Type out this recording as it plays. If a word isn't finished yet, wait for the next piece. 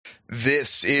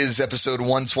This is episode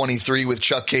 123 with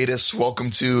Chuck Cadis. Welcome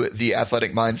to The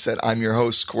Athletic Mindset. I'm your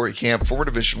host, Corey Camp, former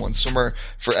Division I swimmer,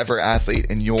 forever athlete,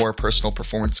 and your personal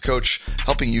performance coach,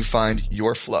 helping you find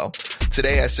your flow.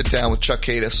 Today, I sit down with Chuck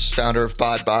Cadis, founder of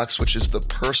BODbox, which is the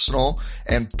personal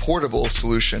and portable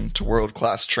solution to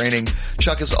world-class training.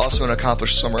 Chuck is also an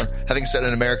accomplished swimmer, having set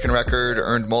an American record,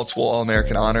 earned multiple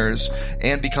All-American honors,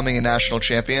 and becoming a national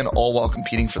champion, all while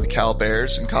competing for the Cal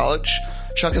Bears in college.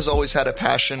 Chuck has always had a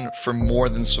passion for more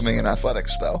than swimming and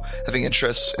athletics, though, having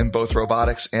interests in both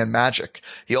robotics and magic.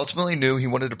 He ultimately knew he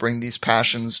wanted to bring these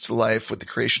passions to life with the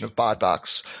creation of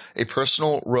BODbox, a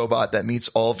personal robot that meets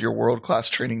all of your world-class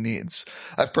training needs.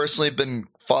 I've personally been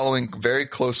following very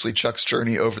closely Chuck's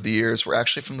journey over the years. We're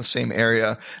actually from the same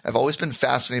area. I've always been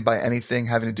fascinated by anything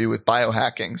having to do with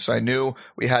biohacking, so I knew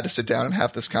we had to sit down and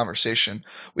have this conversation.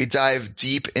 We dive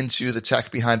deep into the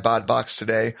tech behind BODbox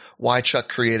today, why Chuck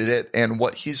created it, and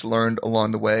what he's learned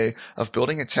along the way of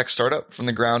building a tech startup from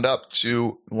the ground up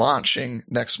to launching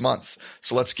next month.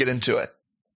 So let's get into it.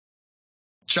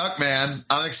 Chuck, man,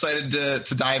 I'm excited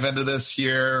to dive into this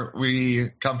here. We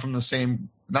come from the same,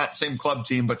 not same club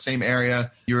team, but same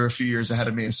area. You were a few years ahead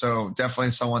of me. So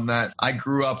definitely someone that I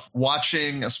grew up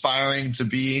watching, aspiring to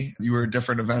be. You were at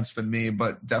different events than me,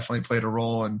 but definitely played a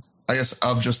role in, I guess,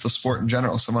 of just the sport in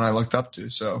general, someone I looked up to.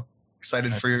 So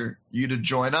excited for you to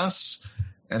join us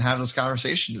and have this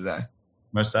conversation today.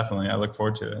 Most definitely. I look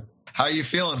forward to it. How are you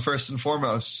feeling first and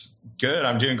foremost? Good.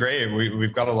 I'm doing great.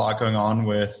 We've got a lot going on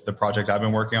with the project I've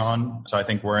been working on. So I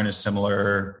think we're in a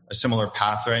similar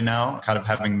path right now, kind of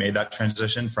having made that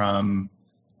transition from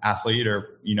athlete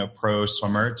or, pro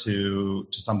swimmer to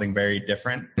something very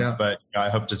different. Yeah. But I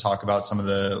hope to talk about some of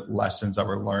the lessons that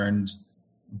were learned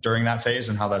during that phase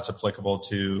and how that's applicable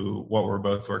to what we're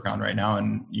both working on right now.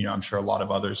 And, I'm sure a lot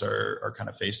of others are kind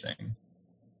of facing.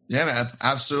 Yeah, man,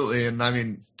 absolutely. And I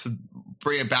mean, to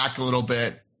bring it back a little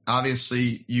bit,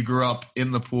 obviously you grew up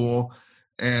in the pool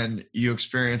and you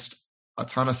experienced a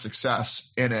ton of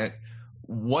success in it.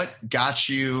 What got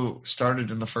you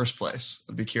started in the first place?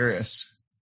 I'd be curious.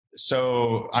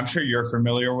 So I'm sure you're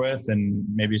familiar with, and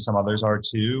maybe some others are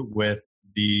too, with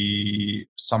the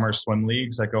summer swim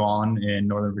leagues that go on in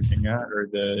Northern Virginia or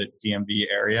the DMV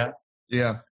area.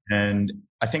 Yeah. And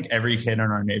I think every kid in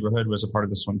our neighborhood was a part of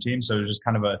the swim team. So it was just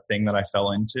kind of a thing that I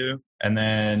fell into. And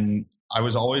then I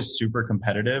was always super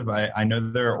competitive. I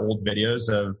know there are old videos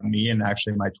of me and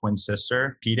actually my twin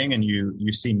sister competing, and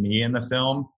you see me in the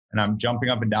film and I'm jumping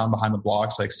up and down behind the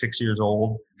blocks, like 6 years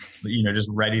old, just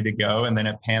ready to go. And then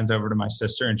it pans over to my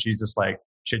sister and she's just like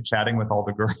chit chatting with all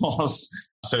the girls.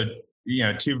 So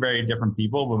two very different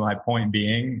people. But my point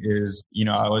being is, I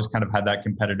always kind of had that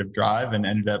competitive drive and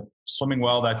ended up swimming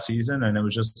well that season. And it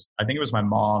was I think it was my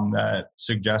mom that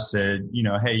suggested,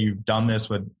 hey, you've done this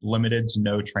with limited to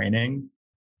no training.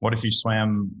 What if you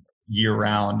swam year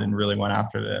round and really went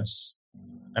after this?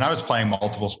 And I was playing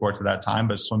multiple sports at that time,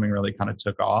 but swimming really kind of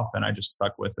took off and I just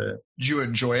stuck with it. Did you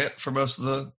enjoy it for most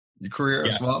of your career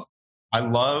as well? I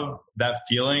love that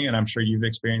feeling. And I'm sure you've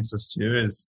experienced this too,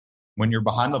 is when you're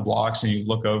behind the blocks and you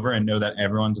look over and know that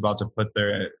everyone's about to put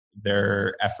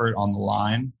their effort on the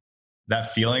line,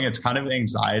 that feeling, it's kind of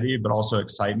anxiety, but also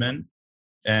excitement.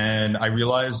 And I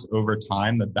realized over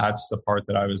time that that's the part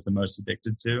that I was the most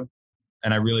addicted to.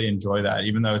 And I really enjoy that,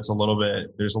 even though there's a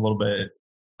little bit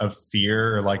of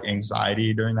fear or like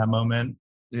anxiety during that moment.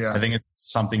 Yeah. I think it's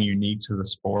something unique to the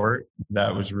sport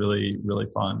that was really, really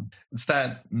fun. It's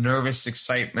that nervous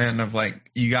excitement of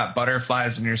like, you got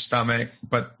butterflies in your stomach,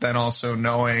 but then also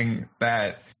knowing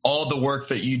that all the work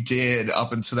that you did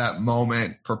up until that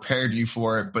moment prepared you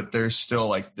for it, but there's still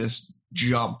like this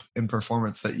jump in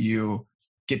performance that you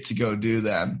get to go do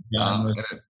them. And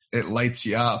it lights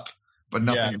you up, but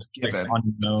nothing is given like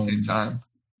at the same time.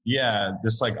 Yeah.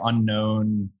 This like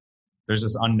unknown. There's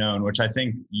this unknown, which I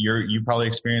think you probably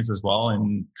experience as well,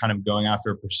 and kind of going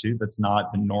after a pursuit that's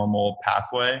not the normal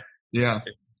pathway. Yeah.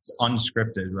 It's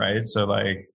unscripted, right? So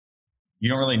like, you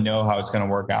don't really know how it's going to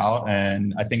work out.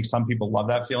 And I think some people love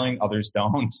that feeling, others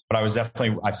don't. But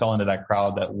I fell into that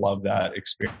crowd that loved that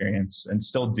experience and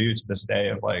still do to this day,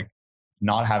 of like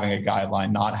not having a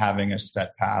guideline, not having a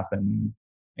set path, and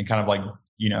kind of like,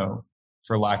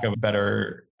 for lack of a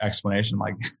better explanation,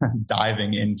 like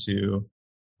diving into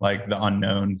like the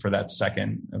unknown for that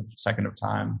second of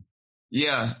time.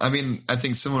 Yeah. I mean, I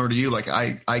think similar to you, like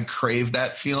I crave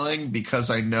that feeling because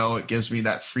I know it gives me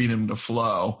that freedom to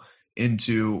flow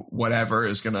into whatever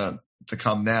is going to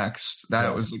come next.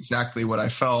 That was exactly what I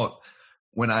felt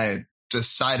when I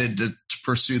decided to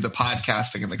pursue the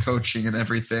podcasting and the coaching and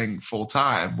everything full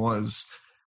time. Was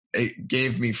it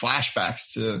gave me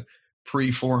flashbacks to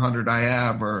pre 400 I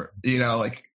am, or,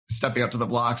 like stepping up to the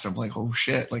blocks. I'm like, oh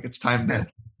shit, like it's time to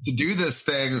do this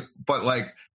thing. But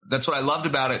like, that's what I loved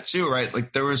about it too, right?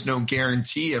 Like there was no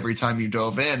guarantee every time you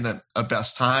dove in that a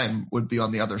best time would be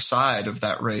on the other side of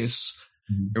that race.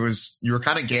 It was, you were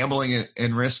kind of gambling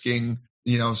and risking,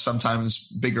 sometimes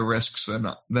bigger risks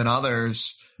than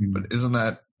others. But isn't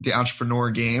that the entrepreneur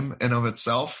game in of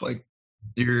itself? Like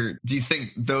do you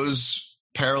think those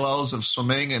parallels of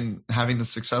swimming and having the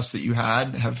success that you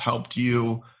had have helped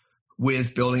you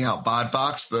with building out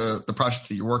BODbox, the project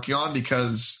that you're working on?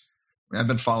 Because I've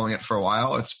been following it for a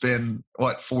while. It's been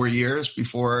 4 years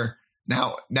before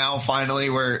now finally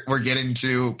we're getting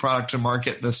to product to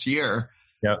market this year.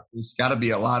 Yep. There's got to be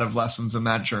a lot of lessons in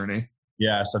that journey.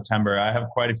 Yeah, September. I have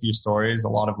quite a few stories, a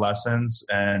lot of lessons.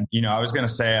 And, I was going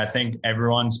to say, I think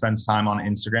everyone spends time on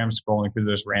Instagram scrolling through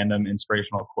those random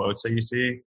inspirational quotes that you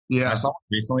see. Yeah. I saw one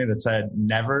recently that said,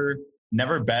 never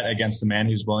bet against the man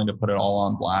who's willing to put it all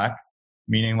on black.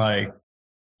 Meaning like,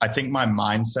 I think my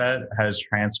mindset has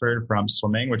transferred from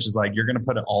swimming, which is like, you're going to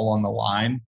put it all on the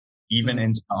line, even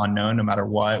into the unknown, no matter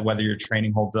what, whether your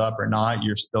training holds up or not,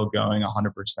 you're still going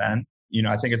 100%.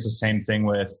 I think it's the same thing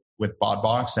with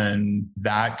BODbox, and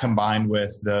that combined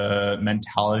with the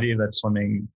mentality that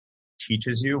swimming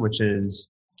teaches you, which is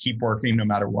keep working no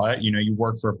matter what. You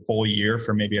work for a full year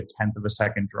for maybe a 1/10 of a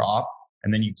second drop,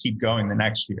 and then you keep going the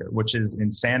next year, which is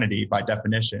insanity by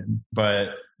definition. But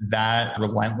that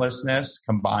relentlessness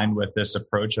combined with this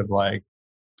approach of like,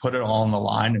 put it all on the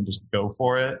line and just go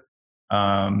for it.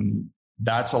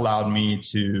 That's allowed me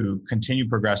to continue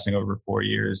progressing over 4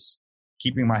 years,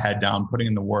 keeping my head down, putting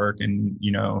in the work and,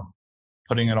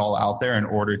 putting it all out there in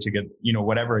order to get,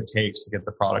 whatever it takes to get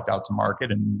the product out to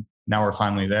market. And now we're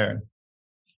finally there.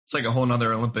 It's like a whole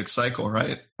nother Olympic cycle,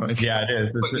 right? Like, yeah, it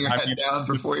is. Putting your head down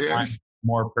for 4 years.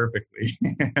 More perfectly.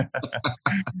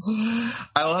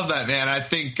 I love that, man. I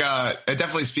think it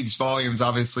definitely speaks volumes.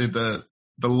 Obviously, the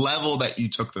level that you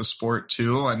took the sport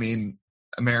to. I mean,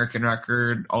 American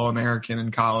record, All-American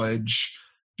in college,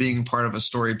 being part of a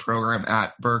storied program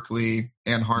at Berkeley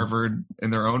and Harvard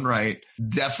in their own right,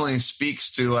 definitely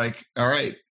speaks to like, all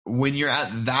right, when you're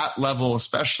at that level,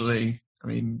 especially, I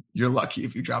mean, you're lucky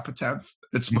if you drop a 10th.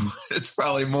 It's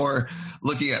probably more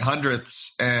looking at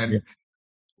hundredths. And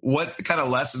what kind of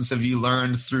lessons have you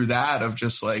learned through that of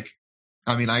just like,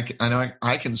 I mean, I know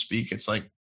I can speak. It's like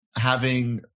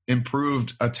having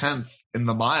improved a 10th in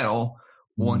the mile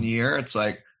 1 year. It's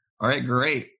like, all right,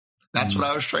 great. That's what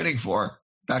I was training for.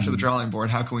 Back to the drawing board.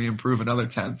 How can we improve another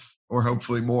 10th or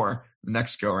hopefully more the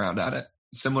next go around at it?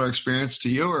 Similar experience to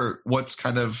you, or what's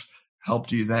kind of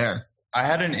helped you there? I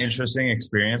had an interesting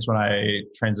experience when I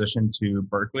transitioned to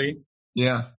Berkeley.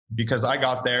 Yeah. Because I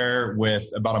got there with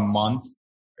about a month,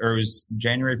 or it was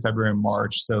January, February, and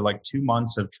March. So like 2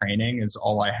 months of training is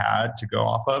all I had to go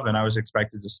off of. And I was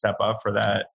expected to step up for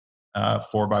that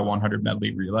 4x100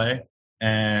 medley relay.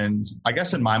 And I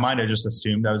guess in my mind, I just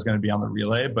assumed I was going to be on the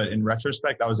relay. But in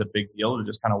retrospect, that was a big deal to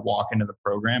just kind of walk into the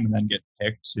program and then get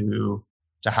picked to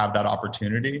have that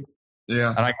opportunity. Yeah.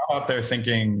 And I got out there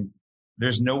thinking,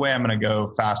 there's no way I'm going to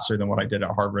go faster than what I did at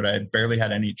Harvard. I barely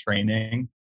had any training.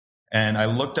 And I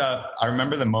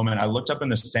remember the moment I looked up in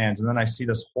the stands, and then I see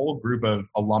this whole group of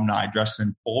alumni dressed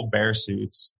in full bear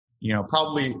suits,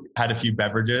 probably had a few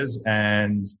beverages,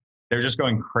 and they're just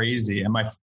going crazy. And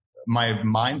my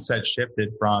mindset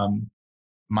shifted from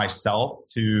myself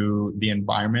to the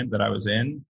environment that I was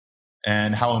in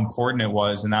and how important it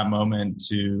was in that moment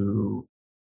to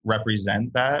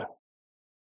represent that.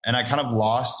 And I kind of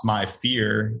lost my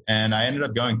fear, and I ended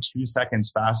up going 2 seconds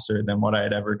faster than what I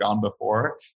had ever gone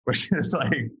before, which is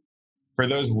like, for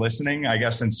those listening, I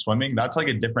guess in swimming, that's like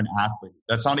a different athlete.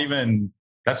 That's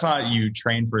not you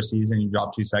train for a season, you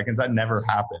drop 2 seconds. That never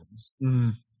happens.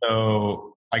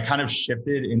 So I kind of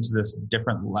shifted into this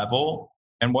different level.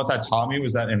 And what that taught me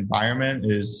was that environment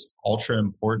is ultra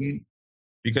important,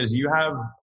 because you have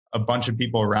a bunch of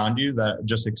people around you that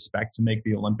just expect to make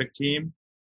the Olympic team.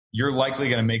 You're likely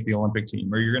going to make the Olympic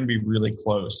team, or you're going to be really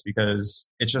close,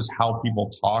 because it's just how people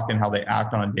talk and how they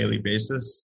act on a daily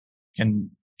basis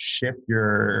can shift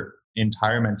your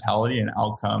entire mentality and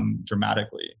outcome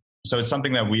dramatically. So it's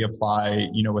something that we apply,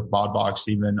 with BODbox.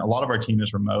 Even a lot of our team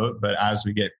is remote, but as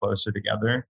we get closer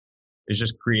together, it's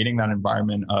just creating that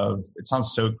environment of, it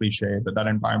sounds so cliche, but that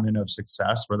environment of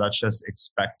success where that's just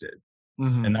expected.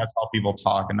 And that's how people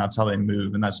talk, and that's how they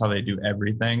move, and that's how they do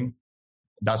everything.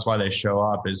 That's why they show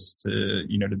up, is to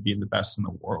be the best in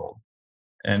the world.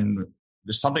 And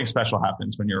there's something special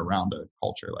happens when you're around a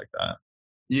culture like that.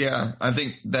 Yeah, I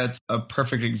think that's a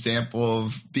perfect example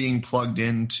of being plugged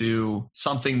into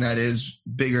something that is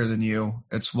bigger than you.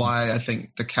 It's why I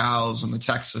think the Cals and the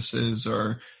Texases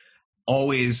are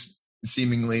always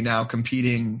seemingly now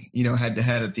competing, head to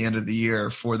head at the end of the year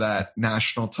for that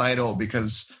national title,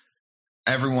 because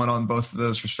everyone on both of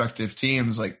those respective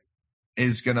teams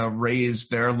is going to raise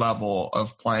their level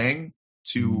of playing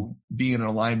to be in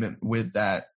alignment with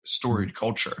that storied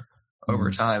culture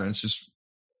over time. And it's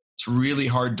really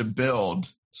hard to build.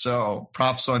 So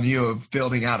props on you of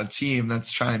building out a team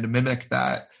that's trying to mimic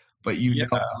that, but know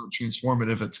how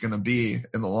transformative it's going to be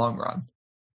in the long run.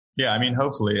 Yeah, I mean,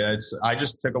 hopefully. I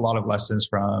just took a lot of lessons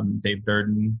from Dave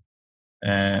Durden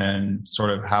and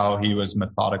sort of how he was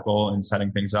methodical in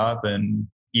setting things up, and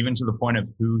even to the point of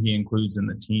who he includes in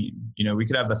the team. We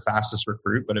could have the fastest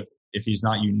recruit, but if he's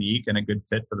not unique and a good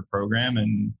fit for the program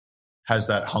and has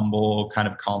that humble kind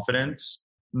of confidence,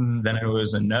 then it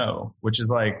was a no, which is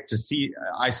to see,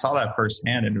 I saw that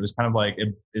firsthand, and it was kind of it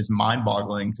is mind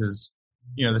boggling because,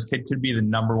 this kid could be the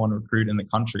number one recruit in the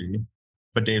country,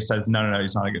 but Dave says, no,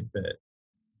 he's not a good fit.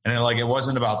 And it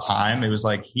wasn't about time. It was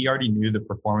he already knew the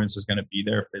performance was going to be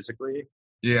there physically.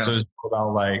 Yeah. So it was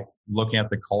about looking at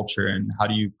the culture and how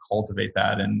do you cultivate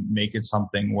that and make it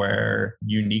something where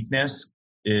uniqueness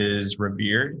is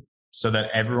revered so that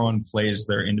everyone plays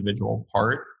their individual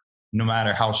part, no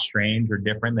matter how strange or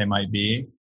different they might be.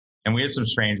 And we had some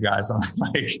strange guys on,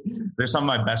 they're some of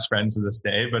my best friends to this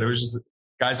day, but it was just,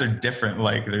 guys are different.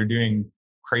 They're doing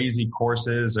crazy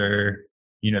courses, or,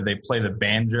 they play the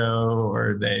banjo,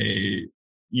 or they,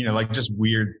 just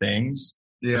weird things.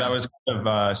 Yeah. But that was kind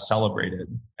of celebrated.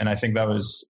 And I think that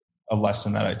was a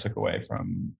lesson that I took away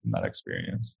from that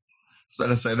experience. I was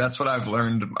about to say, that's what I've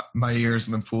learned my years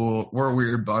in the pool. We're a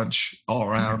weird bunch all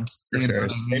around. Sure.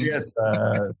 Maybe it's,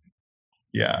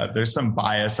 there's some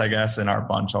bias, I guess, in our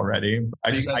bunch already.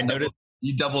 I noticed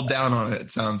you doubled down on it.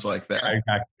 It sounds like that.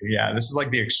 Exactly. Yeah. This is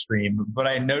the extreme, but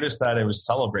I noticed that it was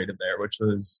celebrated there, which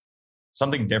was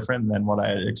something different than what I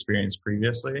had experienced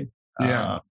previously.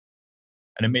 Yeah.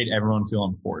 And it made everyone feel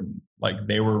important.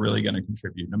 They were really going to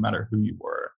contribute no matter who you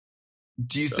were.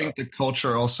 Do you think the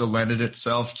culture also lended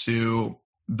itself to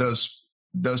those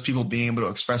people being able to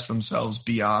express themselves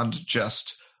beyond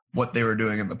just what they were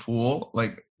doing in the pool,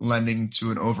 lending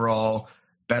to an overall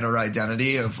better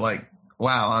identity of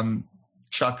wow, I'm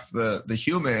Chuck the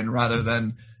human, rather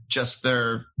than just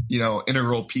their,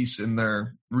 integral piece in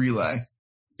their relay?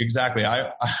 Exactly.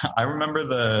 I remember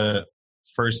the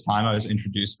first time I was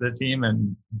introduced to the team,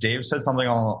 and Dave said something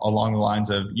along the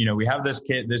lines of, we have this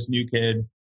new kid.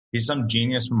 He's some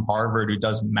genius from Harvard who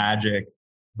does magic,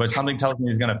 but something tells me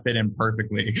he's going to fit in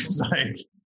perfectly. Because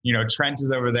Trent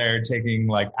is over there taking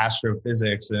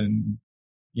astrophysics, and,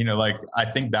 I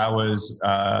think that was,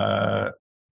 to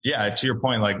your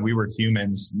point, we were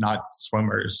humans, not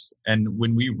swimmers. And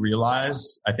when we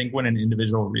realize, I think when an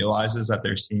individual realizes that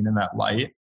they're seen in that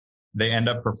light, they end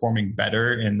up performing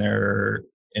better in their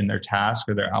task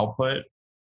or their output,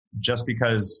 just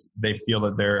because they feel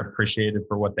that they're appreciated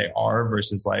for what they are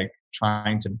versus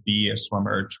trying to be a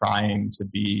swimmer, trying to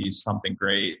be something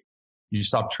great. You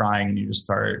stop trying and you just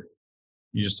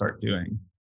start doing.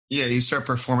 Yeah. You start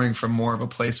performing from more of a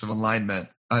place of alignment.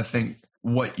 I think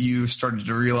what you started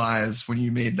to realize when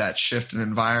you made that shift in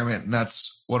environment, and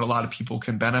that's what a lot of people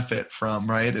can benefit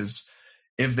from, right? Is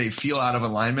if they feel out of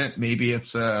alignment, maybe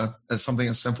it's something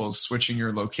as simple as switching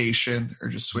your location or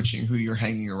just switching who you're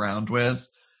hanging around with,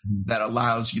 that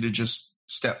allows you to just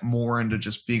step more into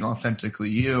just being authentically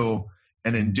you.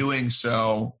 And in doing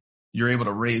so, you're able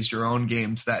to raise your own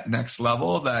game to that next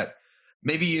level that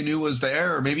maybe you knew was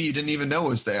there, or maybe you didn't even know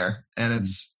was there. And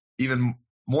it's even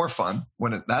more fun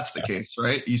when that's the case,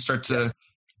 right? You start to,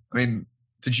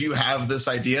 did you have this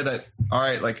idea that, all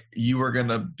right, you were going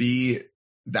to be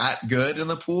that good in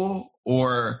the pool,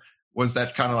 or was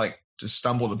that kind of just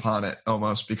stumbled upon it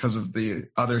almost because of the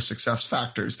other success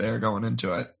factors there going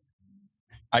into it?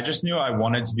 I just knew I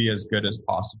wanted to be as good as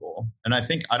possible. And I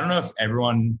don't know if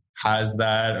everyone has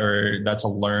that, or that's a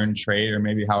learned trait, or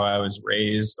maybe how I was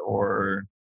raised, or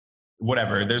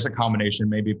whatever. There's a combination,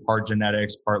 maybe part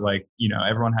genetics, part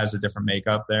everyone has a different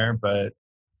makeup there, but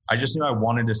I just knew I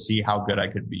wanted to see how good I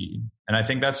could be. And I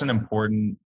think that's an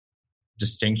important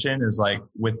distinction, is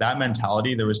with that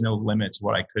mentality, there was no limit to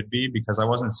what I could be, because I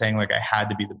wasn't saying I had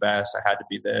to be the best, I had to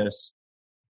be this.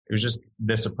 It was just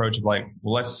this approach of well,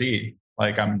 let's see.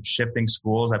 I'm shifting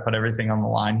schools. I put everything on the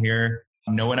line here.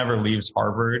 No one ever leaves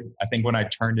Harvard. I think when I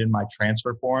turned in my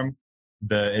transfer form,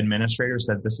 the administrator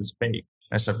said, "This is fake."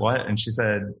 I said, "What?" And she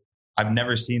said, "I've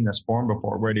never seen this form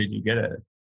before. Where did you get it?"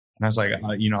 And I was like,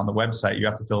 on the website, you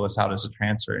have to fill this out as a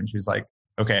transfer. And she's like,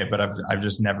 okay, but I've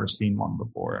just never seen one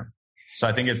before. So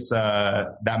I think it's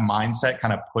that mindset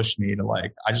kind of pushed me to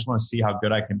like, I just want to see how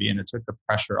good I can be. And it took the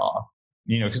pressure off,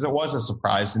 because it was a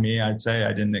surprise to me. I'd say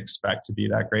I didn't expect to be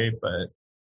that great, but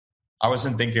I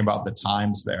wasn't thinking about the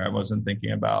times there. I was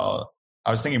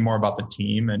thinking more about the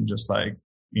team and just like,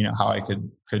 how I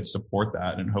could support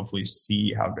that and hopefully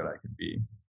see how good I could be.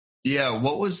 Yeah.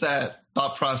 What was that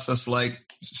thought process like,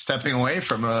 stepping away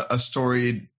from a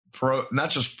storied not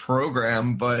just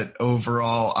program, but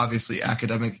overall, obviously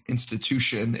academic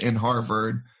institution in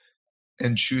Harvard,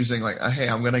 and choosing like, hey,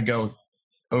 I'm going to go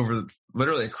over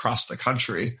literally across the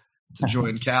country to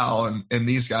join Cal and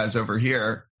these guys over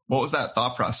here. What was that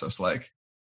thought process like?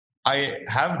 I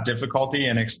have difficulty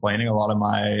in explaining a lot of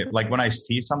my, like when I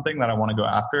see something that I want to go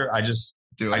after, I just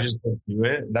don't do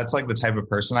it. That's like the type of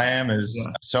person I am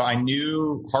So I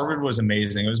knew Harvard was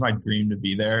amazing. It was my dream to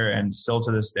be there. And still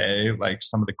to this day, like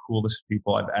some of the coolest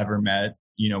people I've ever met,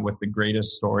 with the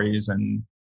greatest stories, and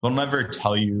they'll never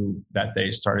tell you that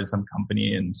they started some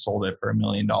company and sold it for $1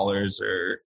 million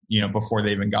or, before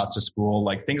they even got to school,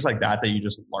 like things like that you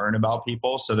just learn about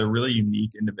people. So they're really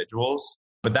unique individuals.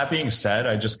 But that being said,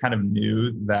 I just kind of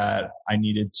knew that I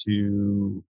needed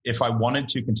to, if I wanted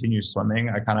to continue swimming,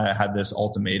 I kind of had this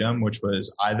ultimatum, which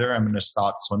was either I'm going to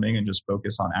stop swimming and just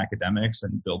focus on academics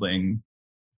and building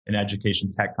an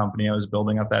education tech company I was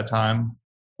building at that time,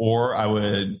 or I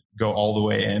would go all the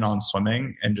way in on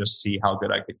swimming and just see how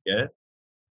good I could get.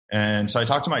 And so I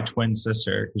talked to my twin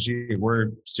sister because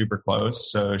we're super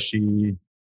close. So she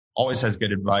always has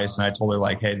good advice. And I told her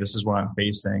like, hey, this is what I'm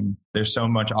facing. There's so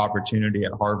much opportunity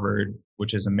at Harvard,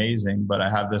 which is amazing, but I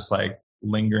have this like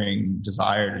lingering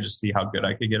desire to just see how good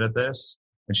I could get at this.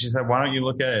 And she said, why don't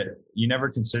you you never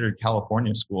considered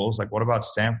California schools? Like, what about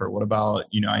Stanford? What about,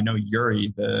 I know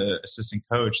Yuri, the assistant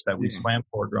coach that we swam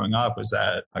for growing up, was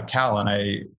at Cal. And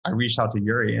I reached out to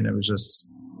Yuri, and he was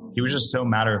just so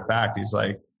matter of fact. He's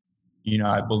like,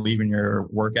 I believe in your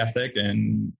work ethic,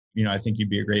 and, I think you'd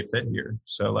be a great fit here.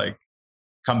 So like,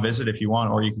 come visit if you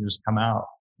want, or you can just come out.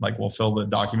 Like, we'll fill the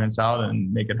documents out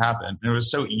and make it happen. And it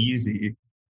was so easy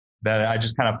that I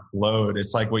just kind of flowed.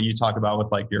 It's like what you talk about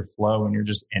with like your flow when you're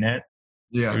just in it.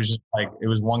 Yeah. It was just like, it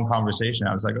was one conversation.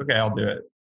 I was like, okay, I'll do it.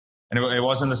 And it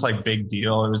wasn't this like big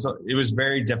deal. It was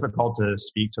very difficult to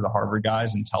speak to the Harvard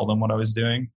guys and tell them what I was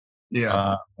doing.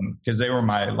 Yeah. Cause they were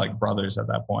my like brothers at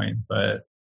that point, but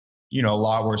a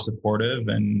lot were supportive,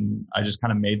 and I just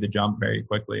kind of made the jump very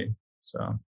quickly.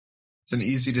 So it's an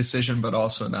easy decision, but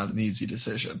also not an easy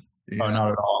decision. Oh,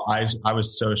 not at all. I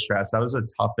was so stressed. That was the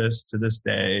toughest to this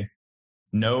day.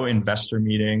 No investor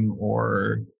meeting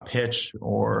or pitch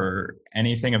or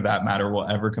anything of that matter will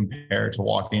ever compare to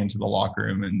walking into the locker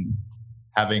room and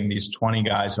having these 20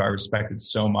 guys who I respected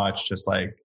so much, just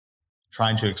like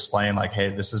trying to explain like,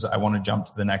 hey, I want to jump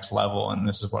to the next level, and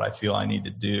this is what I feel I need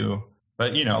to do.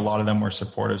 But, a lot of them were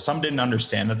supportive. Some didn't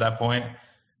understand at that point.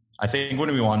 I think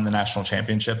when we won the national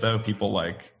championship, though, people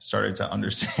like started to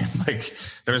understand, like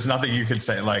there was nothing you could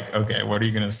say like, okay, what are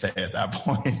you going to say at that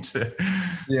point?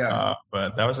 Yeah.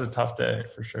 But that was a tough day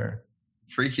for sure.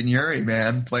 Freaking Yuri,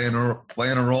 man, playing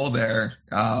a role there.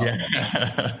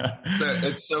 Yeah.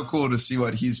 It's so cool to see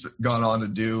what he's gone on to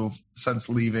do since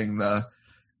leaving the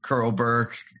Curl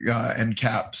Burke and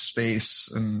Cap space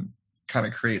and kind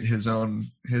of create his own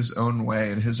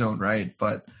way in his own right.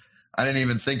 But I didn't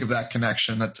even think of that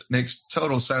connection. That makes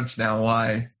total sense now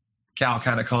why Cal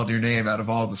kind of called your name out of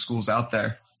all the schools out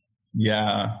there.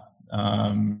 Yeah.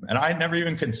 And I had never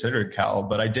even considered Cal,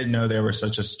 but I did know they were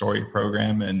such a storied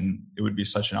program and it would be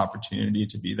such an opportunity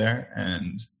to be there.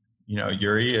 And,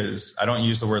 Yuri I don't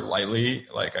use the word lightly.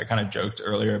 Like I kind of joked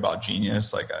earlier about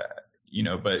genius,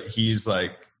 but he's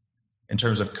like, in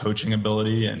terms of coaching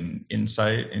ability and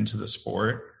insight into the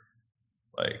sport,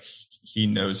 like he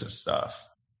knows his stuff.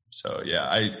 So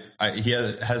yeah,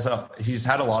 he's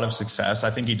had a lot of success. I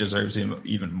think he deserves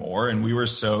even more. And we were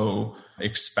so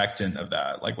expectant of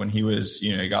that. Like when he was,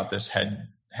 he got this head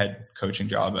coaching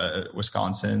job at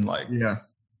Wisconsin, like, yeah,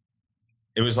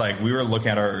 it was like, we were looking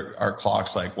at our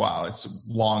clocks like, wow, it's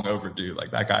long overdue.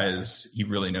 Like that guy he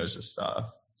really knows his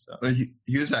stuff. So but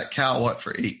he was at Cal,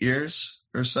 for 8 years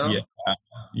or so?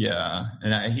 Yeah.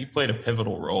 And he played a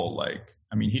pivotal role. Like,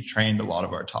 I mean, he trained a lot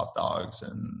of our top dogs,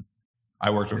 and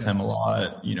I worked with him a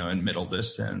lot, in middle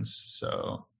distance.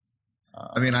 So,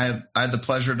 I mean, I had the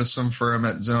pleasure to swim for him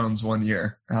at Zones one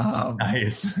year.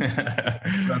 Nice.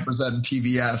 Representing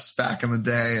PBS back in the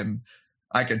day. And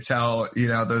I could tell,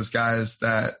 those guys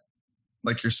that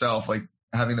like yourself, like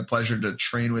having the pleasure to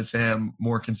train with him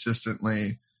more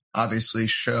consistently obviously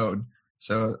showed.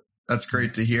 So that's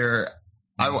great to hear.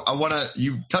 I want to,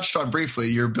 you touched on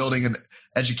briefly, you're building an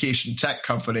education tech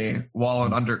company while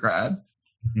an undergrad.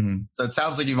 Mm-hmm. So it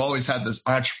sounds like you've always had this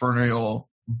entrepreneurial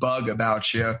bug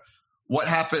about you. What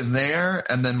happened there?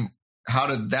 And then how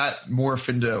did that morph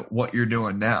into what you're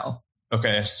doing now?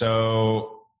 Okay.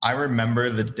 So I remember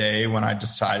the day when I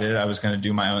decided I was going to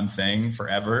do my own thing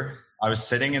forever. I was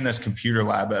sitting in this computer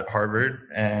lab at Harvard,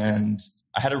 and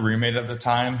I had a roommate at the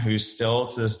time who's still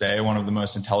to this day one of the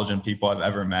most intelligent people I've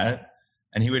ever met.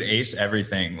 And he would ace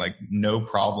everything, like no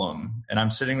problem. And I'm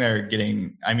sitting there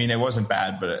getting, I mean, it wasn't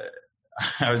bad, but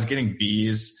I was getting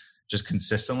B's just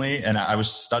consistently. And I was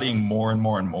studying more and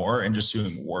more and more and just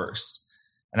doing worse.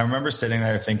 And I remember sitting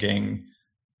there thinking,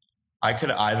 I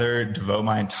could either devote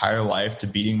my entire life to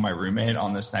beating my roommate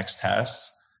on this next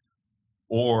test,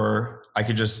 or I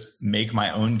could just make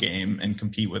my own game and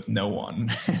compete with no one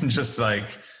and just like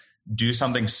do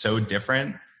something so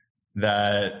different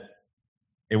that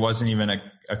it wasn't even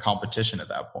a competition at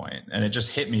that point. And it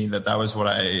just hit me that was what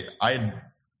I had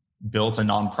built a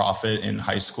nonprofit in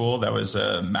high school that was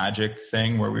a magic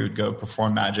thing where we would go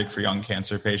perform magic for young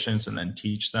cancer patients and then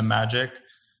teach them magic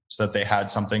so that they had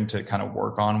something to kind of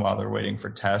work on while they're waiting for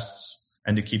tests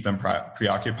and to keep them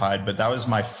preoccupied. But that was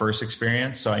my first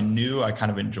experience. So I knew I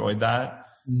kind of enjoyed that.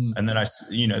 Mm-hmm. And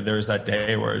then there was that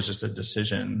day where it was just a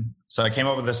decision. So I came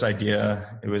up with this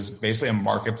idea. It was basically a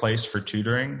marketplace for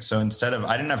tutoring. So I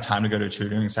didn't have time to go to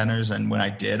tutoring centers. And when I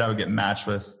did, I would get matched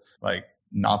with like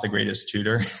not the greatest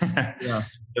tutor. Yeah.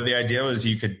 So the idea was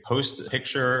you could post a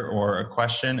picture or a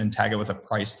question and tag it with a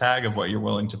price tag of what you're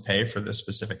willing to pay for this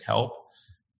specific help.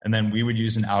 And then we would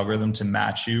use an algorithm to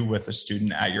match you with a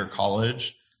student at your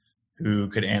college who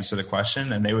could answer the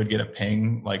question, and they would get a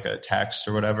ping, like a text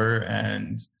or whatever,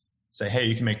 and say, hey,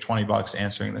 you can make $20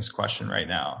 answering this question right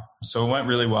now. So it went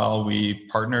really well. We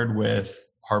partnered with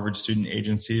Harvard Student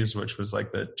Agencies, which was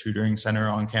like the tutoring center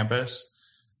on campus.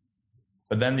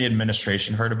 But then the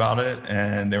administration heard about it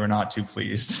and they were not too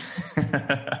pleased.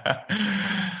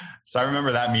 So I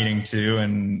remember that meeting too.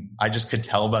 And I just could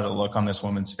tell by the look on this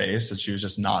woman's face that she was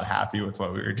just not happy with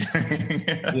what we were doing.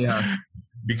 Yeah.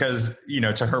 Because,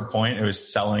 to her point, it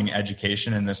was selling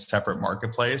education in this separate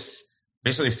marketplace,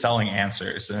 basically selling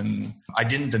answers. And I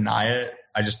didn't deny it.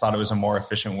 I just thought it was a more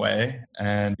efficient way.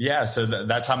 And yeah, so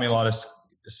that taught me a lot of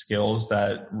skills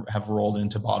that have rolled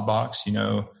into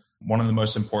BODbox. One of the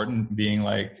most important being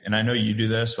like, and I know you do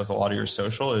this with a lot of your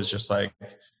social, is just like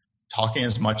talking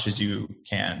as much as you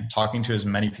can, talking to as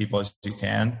many people as you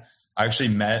can. I actually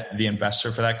met the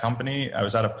investor for that company. I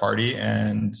was at a party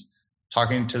and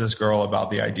talking to this girl about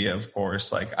the idea, of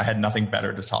course, like I had nothing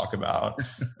better to talk about.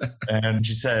 And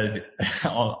she said,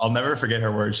 I'll never forget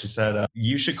her words. She said,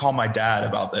 you should call my dad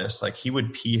about this. Like he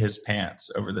would pee his pants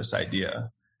over this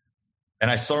idea. And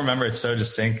I still remember it so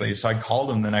distinctly. So I called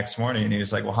him the next morning and he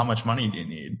was like, well, how much money do you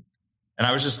need? And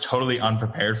I was just totally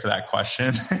unprepared for that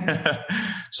question.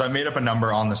 So I made up a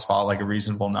number on the spot, like a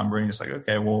reasonable number. And he's like,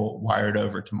 okay, we'll wire it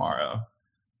over tomorrow.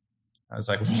 I was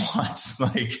like, what?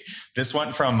 Like this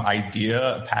went from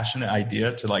a passionate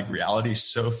idea to like reality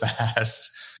so fast.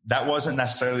 That wasn't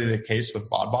necessarily the case with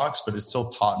BODbox, but it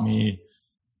still taught me,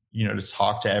 to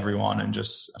talk to everyone and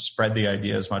just spread the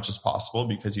idea as much as possible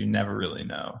because you never really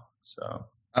know. So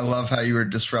I love how you were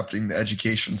disrupting the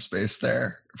education space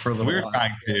there for a little while. We were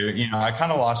trying to, I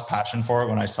kind of lost passion for it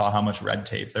when I saw how much red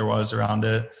tape there was around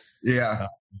it. Yeah.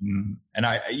 And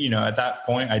I, at that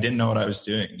point, I didn't know what I was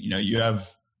doing. You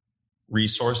have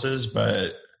resources,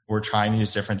 but we're trying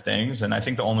these different things. And I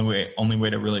think the only way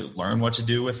to really learn what to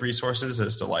do with resources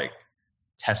is to like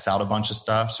test out a bunch of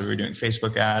stuff. So we were doing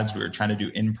Facebook ads. We were trying to do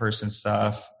in-person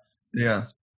stuff. Yeah.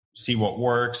 See what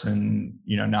works. And,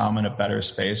 now I'm in a better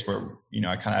space where,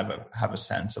 I kind of have a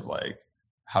sense of like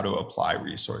how to apply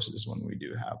resources when we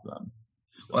do have them.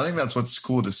 Well, I think that's what's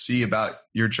cool to see about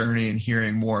your journey and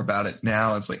hearing more about it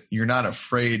now. It's like, you're not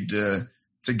afraid to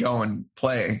go and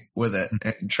play with it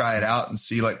and try it out and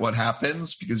see like what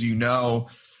happens, because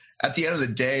at the end of the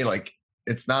day, like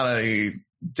it's not a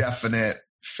definite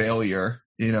failure,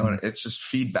 it's just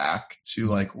feedback to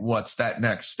like, what's that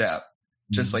next step?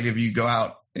 Just like if you go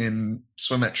out and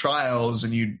swim at trials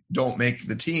and you don't make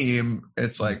the team,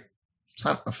 it's like, it's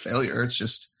not a failure. It's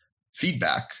just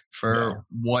feedback for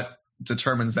what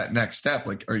determines that next step.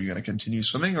 Like, are you going to continue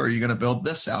swimming or are you going to build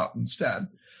this out instead?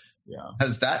 Yeah.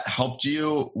 Has that helped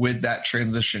you with that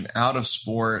transition out of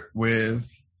sport, with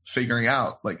figuring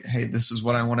out like, hey, this is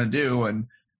what I want to do and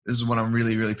this is what I'm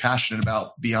really, really passionate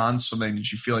about beyond swimming?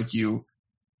 Did you feel like you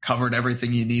covered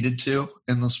everything you needed to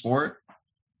in the sport?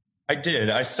 I did.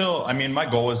 My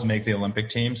goal was to make the Olympic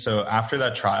team. So after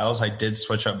that trials, I did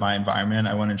switch up my environment.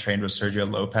 I went and trained with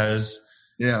Sergio Lopez.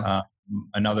 Yeah.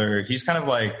 he's kind of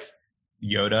like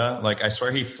Yoda. Like I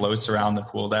swear he floats around the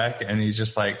pool deck and he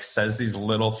just like says these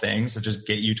little things that just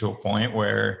get you to a point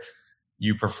where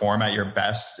you perform at your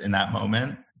best in that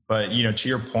moment. But, you know, to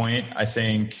your point, I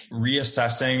think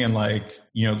reassessing and like,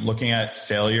 you know, looking at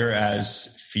failure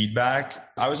as feedback,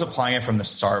 I was applying it from the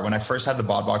start. When I first had the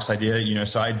BODbox idea, you know,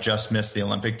 so I just missed the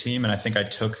Olympic team and I think I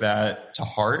took that to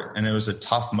heart and it was a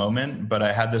tough moment, but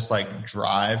I had this like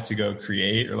drive to go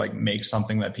create or like make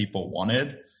something that people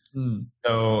wanted.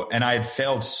 So, and I had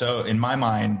failed. So in my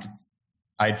mind,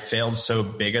 I'd failed so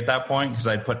big at that point because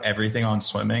I'd put everything on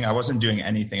swimming. I wasn't doing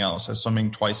anything else. I was swimming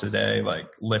twice a day, like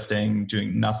lifting,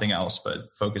 doing nothing else,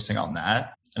 but focusing on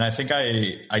that. And I think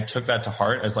I took that to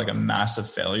heart as like a massive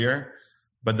failure.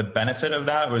 But the benefit of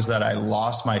that was that I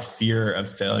lost my fear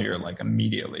of failure like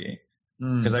immediately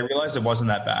because I realized it wasn't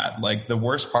that bad. Like the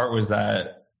worst part was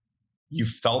that you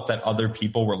felt that other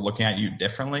people were looking at you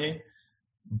differently.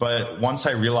 But once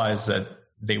I realized that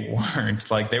they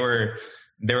weren't, like they were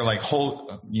like,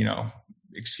 you know,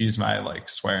 excuse my like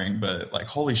swearing, but like,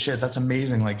 holy shit, that's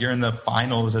amazing. Like you're in the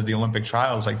finals of the Olympic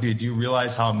trials. Like, dude, do you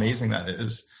realize how amazing that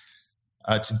is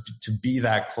to be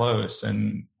that close?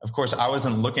 And of course I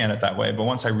wasn't looking at it that way, but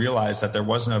once I realized that there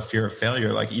was no fear of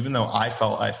failure, like even though I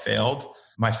felt I failed,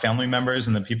 my family members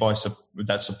and the people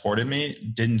that supported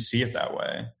me didn't see it that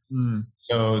way.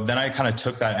 So then I kind of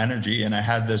took that energy and I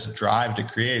had this drive to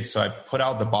create. So I put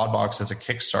out the BODbox as a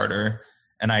Kickstarter.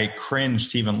 And I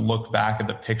cringed to even look back at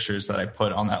the pictures that I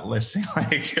put on that listing.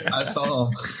 Like I saw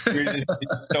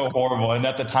it's so horrible. And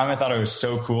at the time I thought it was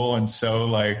so cool. And so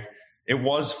like, it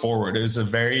was forward. It was a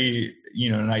very,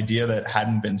 you know, an idea that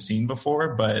hadn't been seen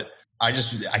before, but I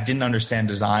didn't understand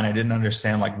design. I didn't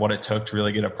understand like what it took to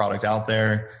really get a product out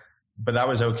there, but that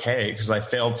was okay. Cause I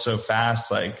failed so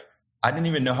fast. Like I didn't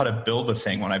even know how to build a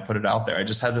thing when I put it out there. I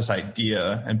just had this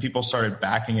idea and people started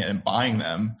backing it and buying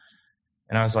them.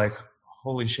 And I was like,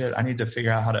 holy shit, I need to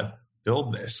figure out how to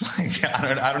build this. Like,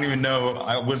 I don't even know.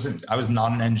 I was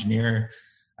not an engineer.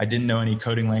 I didn't know any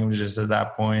coding languages at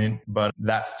that point, but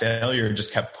that failure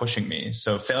just kept pushing me.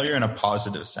 So failure in a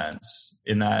positive sense,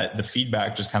 in that the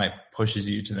feedback just kind of pushes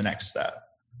you to the next step.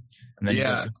 And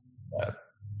then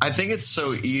I think it's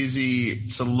so easy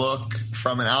to look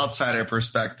from an outsider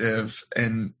perspective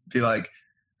and be like,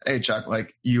 hey, Chuck,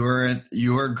 like you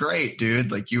were great,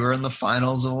 dude. Like you were in the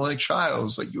finals of Olympic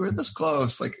trials. Like you were this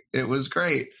close. Like it was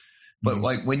great. But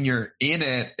like when you're in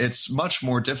it, it's much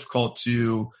more difficult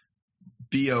to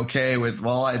be okay with,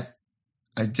 well,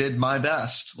 I did my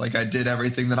best. Like I did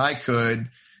everything that I could.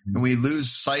 And we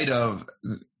lose sight of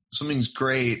something's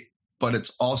great, but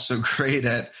it's also great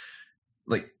at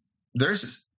like,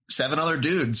 there's 7 other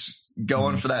dudes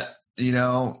going for that, you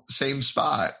know, same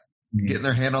spot. Getting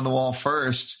their hand on the wall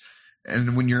first.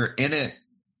 And when you're in it,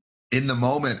 in the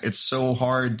moment, it's so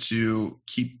hard to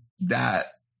keep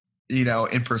that, you know,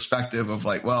 in perspective of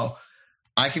like, well,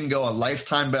 I can go a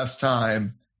lifetime best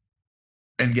time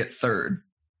and get third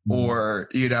or,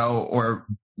 you know, or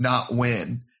not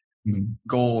win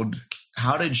gold.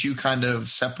 How did you kind of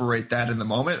separate that in the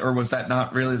moment? Or was that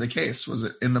not really the case? Was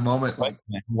it in the moment? Like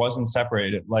it wasn't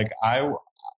separated. Like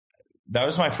that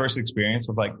was my first experience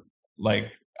with like,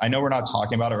 I know we're not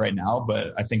talking about it right now,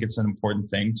 but I think it's an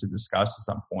important thing to discuss at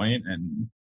some point, and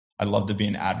I'd love to be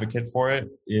an advocate for it,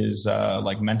 is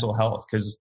like mental health.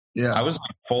 Because I was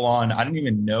like full on, I didn't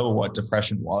even know what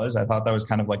depression was. I thought that was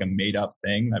kind of like a made up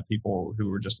thing that people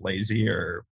who were just lazy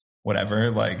or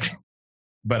whatever, like,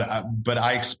 but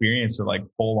I experienced it like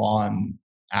full on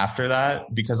after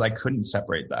that because I couldn't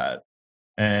separate that.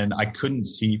 And I couldn't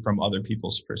see from other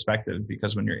people's perspective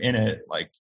because when you're in it, like,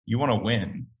 you want to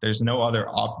win. There's no other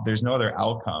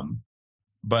outcome.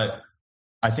 But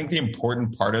I think the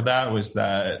important part of that was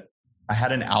that I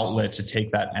had an outlet to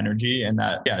take that energy and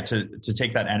to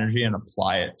take that energy and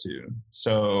apply it to.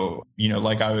 So, you know,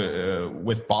 like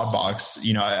with BODbox,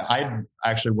 you know, I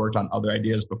actually worked on other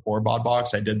ideas before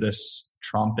BODbox. I did this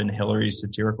Trump and Hillary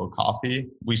satirical coffee.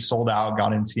 We sold out,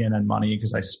 got in CNN Money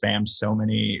because I spammed so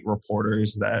many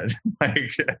reporters that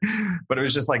like, but it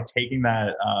was just like taking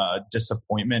that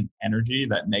disappointment energy,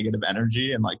 that negative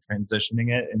energy, and like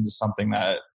transitioning it into something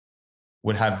that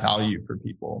would have value for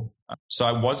people. So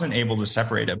I wasn't able to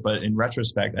separate it, but in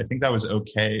retrospect, I think that was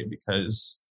okay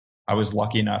because I was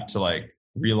lucky enough to like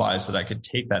realize that I could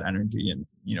take that energy and,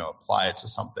 you know, apply it to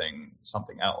something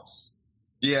else.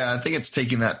 Yeah, I think it's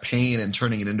taking that pain and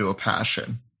turning it into a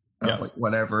passion of like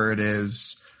whatever it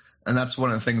is. And that's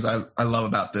one of the things I love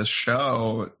about this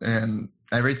show and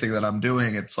everything that I'm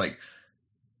doing. It's like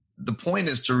the point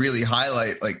is to really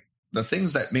highlight like the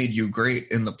things that made you great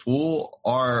in the pool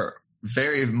are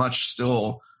very much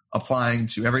still applying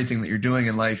to everything that you're doing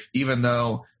in life, even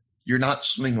though you're not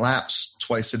swimming laps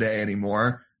twice a day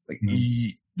anymore. Like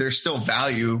there's still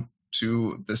value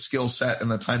to the skill set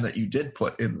and the time that you did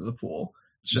put into the pool.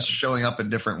 It's just showing up in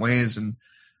different ways. And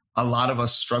a lot of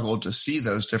us struggle to see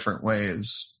those different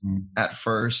ways at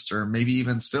first, or maybe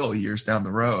even still years down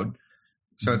the road.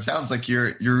 So it sounds like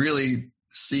you're really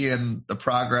seeing the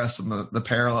progress and the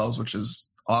parallels, which is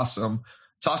awesome.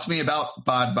 Talk to me about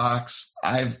BODbox.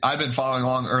 I've been following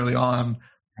along early on,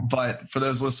 but for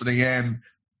those listening in,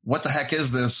 what the heck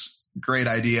is this great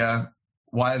idea?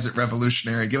 Why is it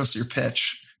revolutionary? Give us your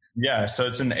pitch. Yeah, so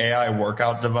it's an AI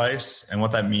workout device. And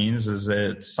what that means is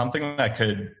it's something that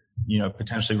could,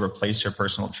 potentially replace your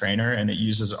personal trainer. And it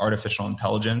uses artificial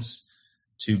intelligence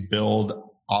to build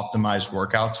optimized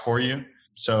workouts for you.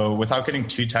 So without getting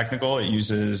too technical, it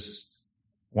uses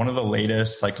one of the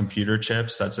latest computer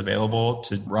chips that's available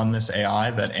to run this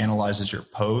AI that analyzes your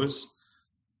pose.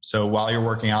 So while you're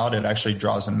working out, it actually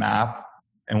draws a map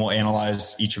and will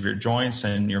analyze each of your joints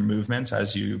and your movements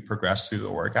as you progress through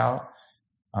the workout.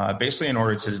 Basically in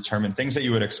order to determine things that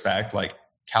you would expect, like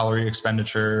calorie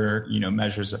expenditure,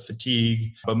 measures of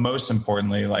fatigue, but most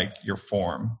importantly, your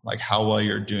form, how well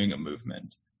you're doing a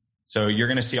movement. So you're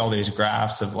going to see all these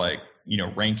graphs of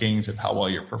rankings of how well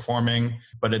you're performing,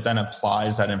 but it then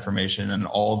applies that information and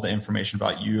all the information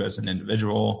about you as an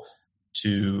individual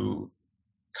to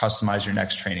customize your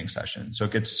next training session. So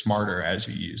it gets smarter as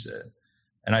you use it.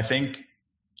 And I think,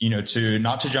 to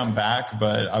not to jump back,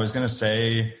 but I was going to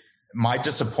say my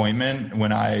disappointment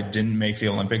when I didn't make the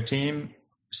Olympic team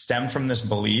stemmed from this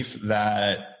belief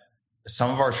that some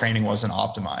of our training wasn't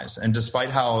optimized. And despite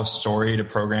how storied a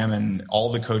program and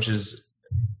all the coaches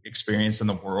experience in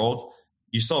the world,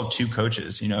 you still have two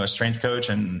coaches, a strength coach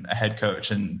and a head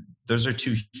coach. And those are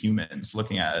two humans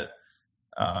looking at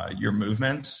your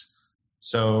movements.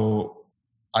 So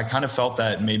I kind of felt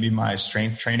that maybe my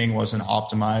strength training wasn't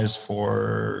optimized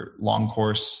for long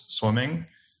course swimming.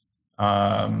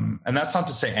 And that's not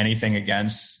to say anything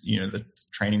against, the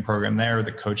training program there or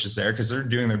the coaches there, because they're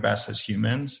doing their best as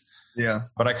humans. Yeah.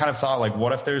 But I kind of thought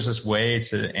what if there's this way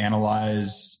to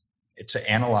analyze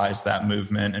that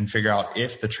movement and figure out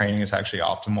if the training is actually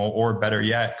optimal, or better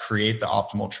yet, create the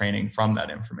optimal training from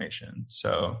that information.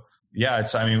 So yeah,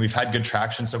 we've had good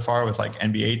traction so far with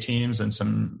NBA teams and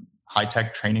some high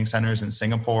tech training centers in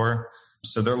Singapore.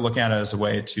 So they're looking at it as a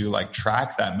way to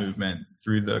track that movement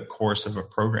through the course of a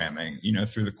programming,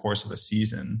 through the course of a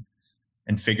season,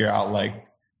 and figure out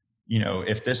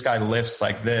if this guy lifts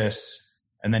like this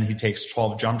and then he takes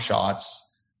 12 jump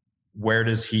shots, where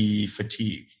does he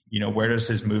fatigue? Where does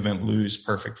his movement lose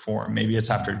perfect form? Maybe it's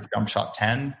after jump shot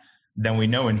 10. Then we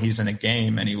know when he's in a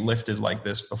game and he lifted like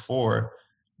this before,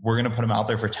 we're going to put him out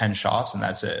there for 10 shots and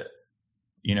that's it.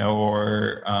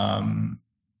 Or,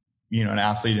 an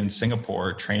athlete in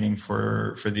Singapore training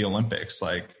for the Olympics,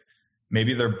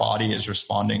 maybe their body is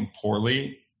responding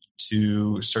poorly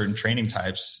to certain training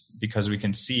types because we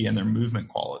can see in their movement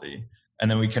quality, and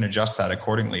then we can adjust that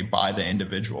accordingly by the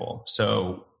individual.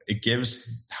 So it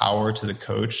gives power to the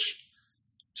coach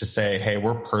to say, hey,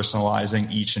 we're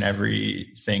personalizing each and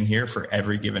every thing here for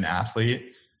every given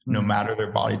athlete, no matter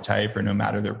their body type or no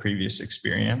matter their previous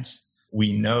experience.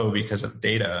 We know because of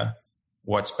data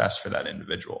what's best for that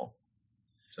individual.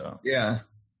 So yeah,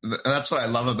 that's what I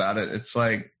love about it. It's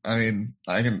I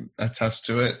can attest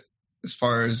to it as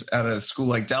far as at a school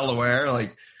like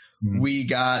Delaware, we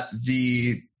got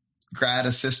the grad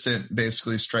assistant,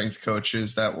 basically strength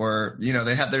coaches that were,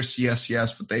 they had their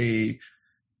CSCS, but they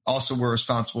also were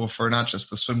responsible for not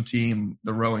just the swim team,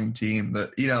 the rowing team,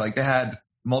 they had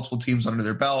multiple teams under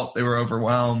their belt. They were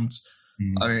overwhelmed.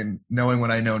 Knowing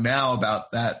what I know now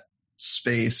about that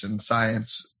space and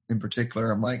science in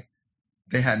particular, I'm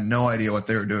they had no idea what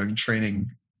they were doing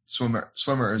training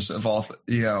swimmers of all,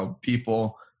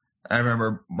 people. I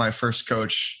remember my first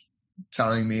coach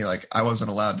telling me I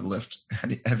wasn't allowed to lift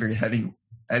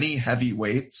any heavy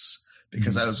weights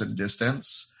because I was in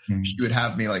distance. She would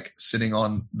have me sitting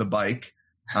on the bike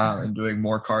and doing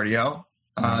more cardio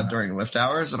during lift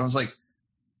hours. And I was like,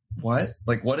 what?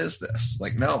 What is this?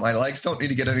 No, my legs don't need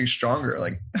to get any stronger.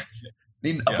 I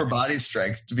need upper body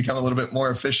strength to become a little bit more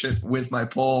efficient with my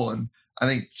pull. And I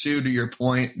think too, to your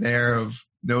point there of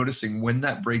noticing when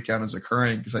that breakdown is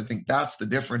occurring, because I think that's the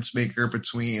difference maker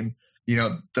between,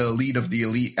 the elite of the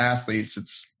elite athletes.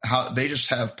 It's how they just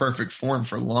have perfect form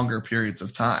for longer periods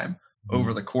of time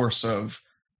over the course of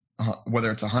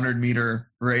whether it's a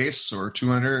 100-meter race or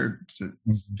 200 to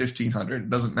 1500, it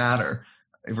doesn't matter.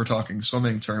 If we're talking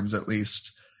swimming terms, at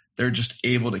least, they're just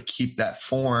able to keep that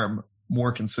form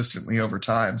more consistently over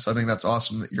time. So I think that's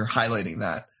awesome that you're highlighting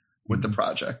that with the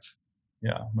project.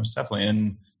 Yeah, most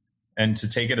definitely. And to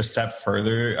take it a step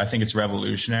further, I think it's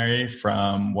revolutionary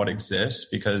from what exists,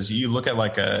 because you look at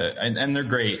and they're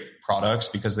great products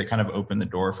because they kind of open the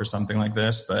door for something like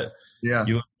this. But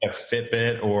you look at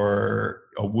Fitbit or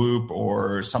a Whoop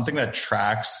or something that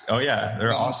tracks. Oh yeah,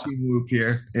 they're awesome. Whoop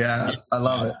here. Yeah, I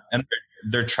love it. And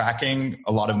they're tracking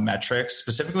a lot of metrics,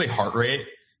 specifically heart rate,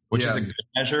 which is a good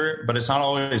measure, but it's not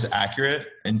always accurate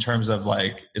in terms of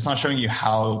it's not showing you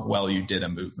how well you did a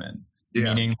movement.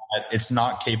 Meaning that it's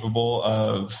not capable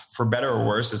of, for better or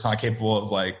worse, it's not capable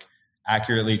of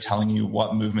accurately telling you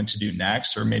what movement to do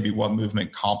next, or maybe what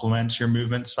movement complements your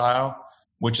movement style,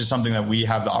 which is something that we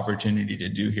have the opportunity to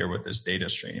do here with this data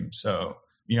stream. So,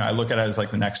 I look at it as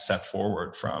the next step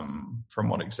forward from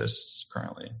what exists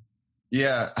currently.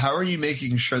 Yeah. How are you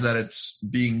making sure that it's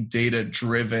being data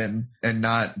driven and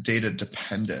not data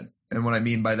dependent? And what I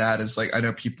mean by that is I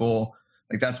know people,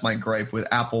 that's my gripe with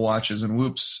Apple Watches and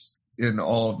Whoops. In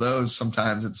all of those,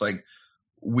 sometimes it's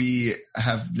we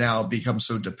have now become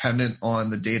so dependent on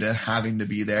the data having to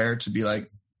be there to be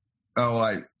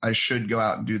I should go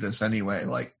out and do this anyway.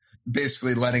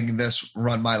 Basically letting this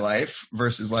run my life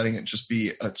versus letting it just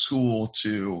be a tool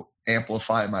to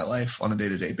amplify my life on a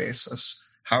day-to-day basis.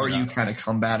 How are you kind of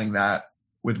combating that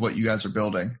with what you guys are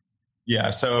building?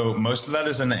 Yeah. So most of that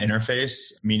is in the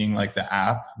interface, meaning the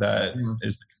app that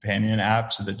is the companion app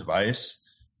to the device.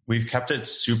 We've kept it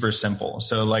super simple.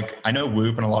 So I know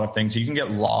Whoop and a lot of things, you can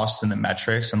get lost in the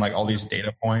metrics and all these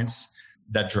data points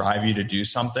that drive you to do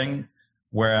something.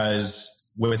 Whereas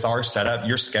with our setup,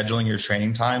 you're scheduling your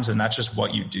training times and that's just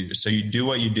what you do. So you do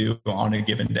what you do on a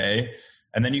given day,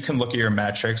 and then you can look at your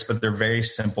metrics, but they're very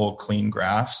simple, clean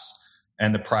graphs.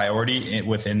 And the priority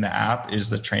within the app is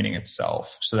the training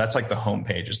itself. So that's the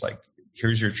homepage is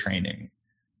here's your training.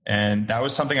 And that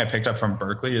was something I picked up from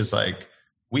Berkeley is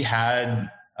we had,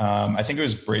 I think it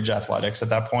was Bridge Athletics at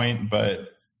that point, but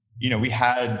we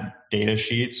had data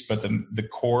sheets, but the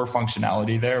core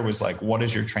functionality there was what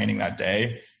is your training that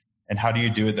day and how do you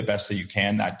do it the best that you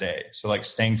can that day? So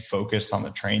staying focused on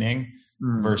the training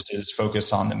versus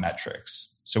focus on the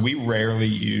metrics. So we rarely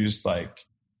used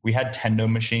we had Tendo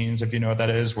machines, if you know what that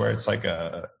is, where it's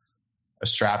a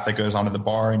strap that goes onto the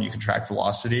bar and you can track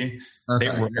velocity. Okay,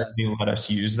 they rarely let us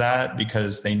use that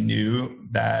because they knew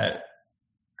that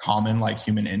common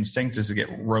human instinct is to get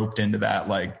roped into that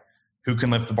who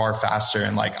can lift the bar faster,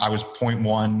 and I was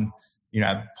 0.1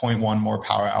 0.1 more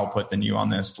power output than you on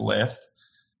this lift,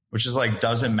 which is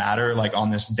doesn't matter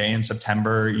on this day in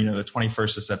September, the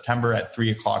 21st of September at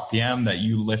 3:00 p.m. that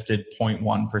you lifted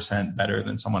 0.1% better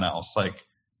than someone else.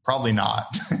 Probably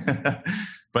not.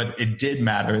 But it did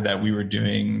matter that we were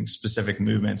doing specific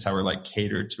movements that were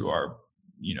catered to our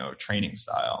training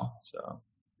style. So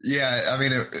yeah, I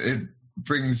mean it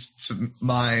brings to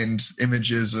mind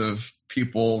images of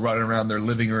people running around their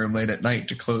living room late at night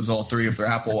to close all three of their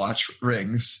Apple Watch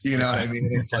rings. You know what I mean?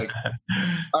 It's all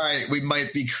right, we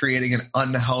might be creating an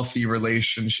unhealthy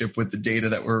relationship with the data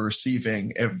that we're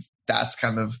receiving if that's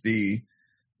kind of the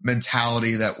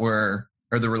mentality or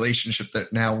the relationship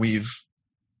that now we've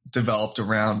developed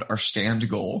around our stand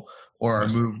goal or our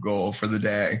move goal for the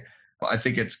day. I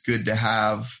think it's good to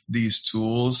have these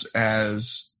tools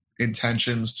as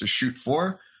intentions to shoot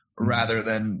for rather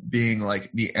than being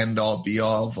the end all be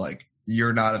all of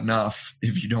you're not enough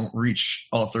if you don't reach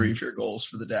all three of your goals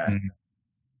for the day.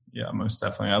 Yeah, most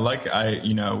definitely.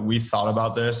 We thought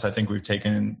about this. I think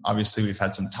obviously we've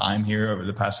had some time here over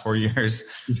the past 4 years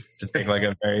to take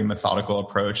a very methodical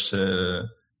approach to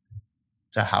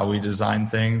how we design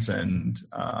things. And,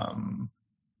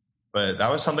 but that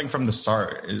was something from the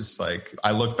start is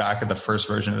I look back at the first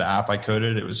version of the app I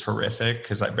coded. It was horrific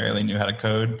because I barely knew how to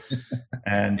code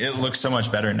and it looks so much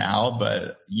better now.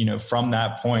 But, from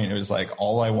that point, it was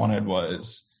all I wanted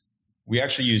was, we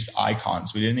actually used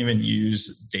icons. We didn't even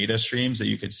use data streams that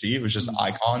you could see. It was just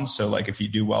icons. So if you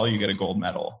do well, you get a gold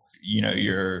medal.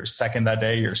 You're second that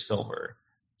day, you're silver.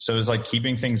 So it was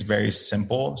keeping things very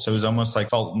simple. So it was almost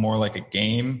felt more like a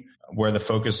game where the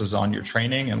focus was on your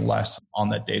training and less on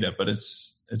that data. But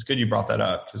it's good you brought that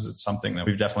up because it's something that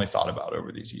we've definitely thought about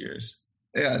over these years.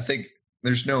 Yeah, I think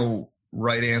there's no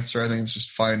right answer. I think it's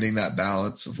just finding that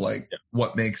balance of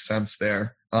what makes sense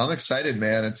there. I'm excited,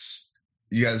 man.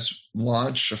 You guys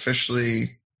launch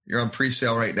officially. You're on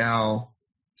pre-sale right now.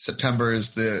 September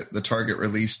is the target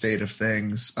release date of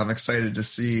things. I'm excited to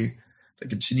see the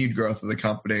continued growth of the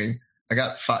company. I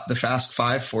got the Fast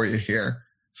Five for you here.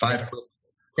 Five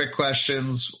quick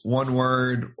questions, one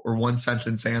word or one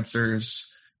sentence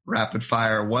answers, rapid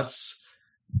fire.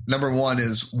 Number one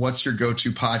is, what's your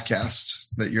go-to podcast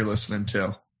that you're listening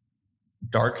to?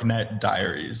 Darknet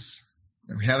Diaries.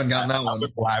 We haven't gotten that one. I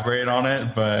would elaborate on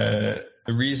it, but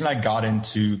the reason I got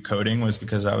into coding was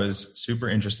because I was super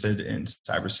interested in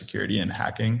cybersecurity and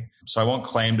hacking. So I won't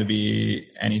claim to be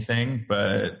anything,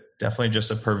 but definitely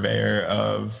just a purveyor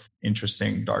of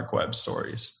interesting dark web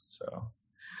stories. So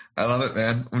I love it,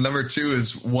 man. Number 2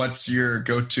 is, what's your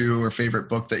go-to or favorite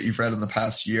book that you've read in the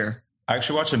past year? I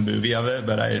actually watched a movie of it,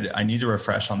 but I need to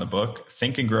refresh on the book.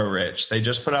 Think and Grow Rich. They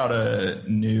just put out a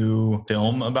new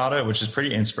film about it, which is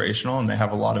pretty inspirational, and they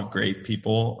have a lot of great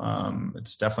people.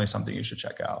 It's definitely something you should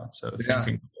check out. So Think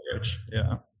and Grow Rich.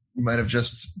 Yeah. You might have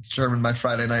just determined my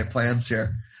Friday night plans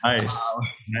here. Nice.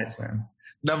 Nice, man.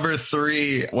 Number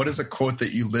 3, what is a quote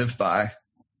that you live by?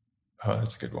 Oh,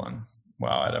 that's a good one.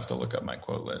 Wow, I'd have to look up my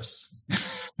quote list.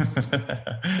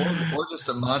 or just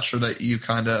a mantra that you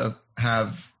kind of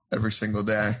have every single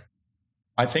day.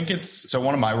 I think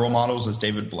one of my role models is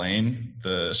David Blaine,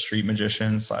 the street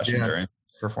magician / endurance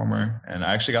performer. And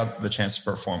I actually got the chance to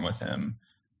perform with him.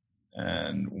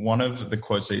 And one of the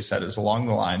quotes that he said is along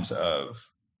the lines of,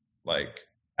 like,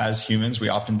 as humans, we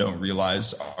often don't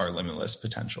realize our limitless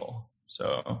potential.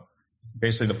 So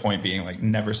basically the point being, like,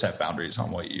 never set boundaries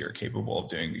on what you're capable of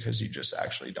doing because you just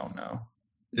actually don't know.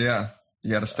 Yeah.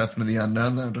 You got to step into the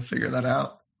unknown though to figure that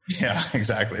out. Yeah,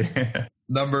 exactly.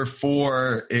 Number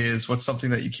 4 is, what's something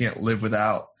that you can't live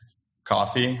without?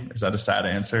 Coffee. Is that a sad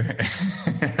answer?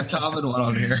 A common one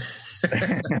on here.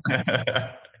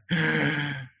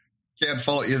 Can't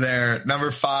fault you there.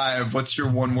 Number 5, what's your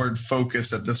one-word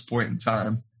focus at this point in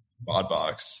time?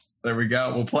 BODbox. There we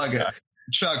go. We'll plug it.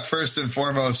 Chuck, first and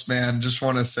foremost, man, just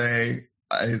want to say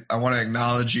I want to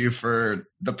acknowledge you for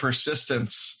the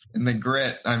persistence and the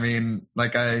grit. I mean,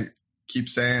 like I keep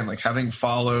saying, like, having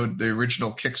followed the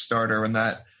original Kickstarter when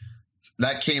that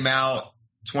came out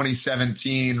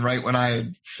 2017, right when I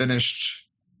had finished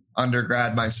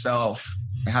undergrad myself,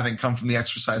 having come from the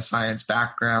exercise science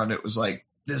background, it was like,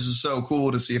 this is so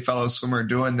cool to see a fellow swimmer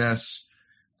doing this.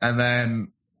 And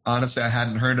then honestly, I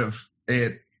hadn't heard of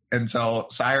it until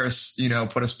Cyrus,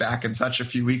 put us back in touch a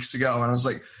few weeks ago. And I was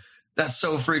like, that's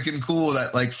so freaking cool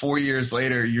that, like, 4 years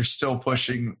later, you're still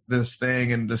pushing this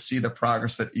thing and to see the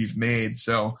progress that you've made.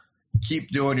 So keep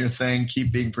doing your thing,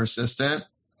 keep being persistent.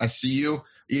 I see you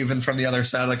even from the other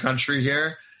side of the country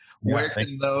here. Yeah, where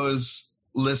can those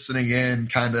listening in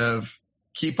kind of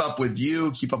keep up with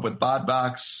you, keep up with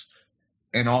BODbox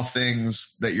and all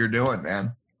things that you're doing,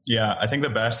 man? Yeah, I think the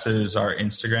best is our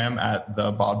Instagram at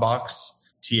the BODbox,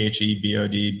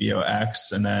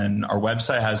 THEBODBOX. And then our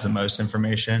website has the most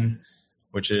information,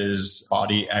 which is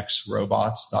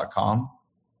bodyxrobots.com,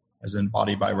 as in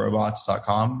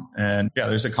bodybyrobots.com. And yeah,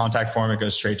 there's a contact form. It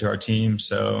goes straight to our team.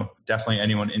 So definitely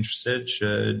anyone interested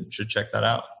should check that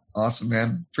out. Awesome,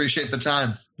 man. Appreciate the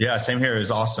time. Yeah, same here. It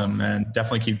was awesome. And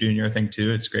definitely keep doing your thing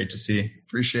too. It's great to see.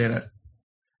 Appreciate it.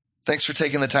 Thanks for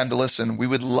taking the time to listen. We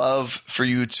would love for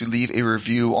you to leave a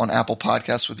review on Apple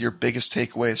Podcasts with your biggest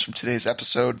takeaways from today's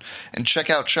episode, and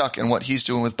check out Chuck and what he's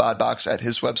doing with BODbox at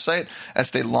his website as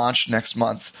they launch next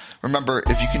month. Remember,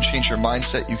 if you can change your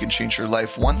mindset, you can change your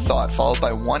life one thought followed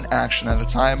by one action at a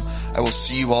time. I will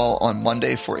see you all on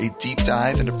Monday for a deep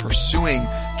dive into pursuing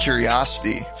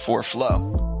curiosity for flow.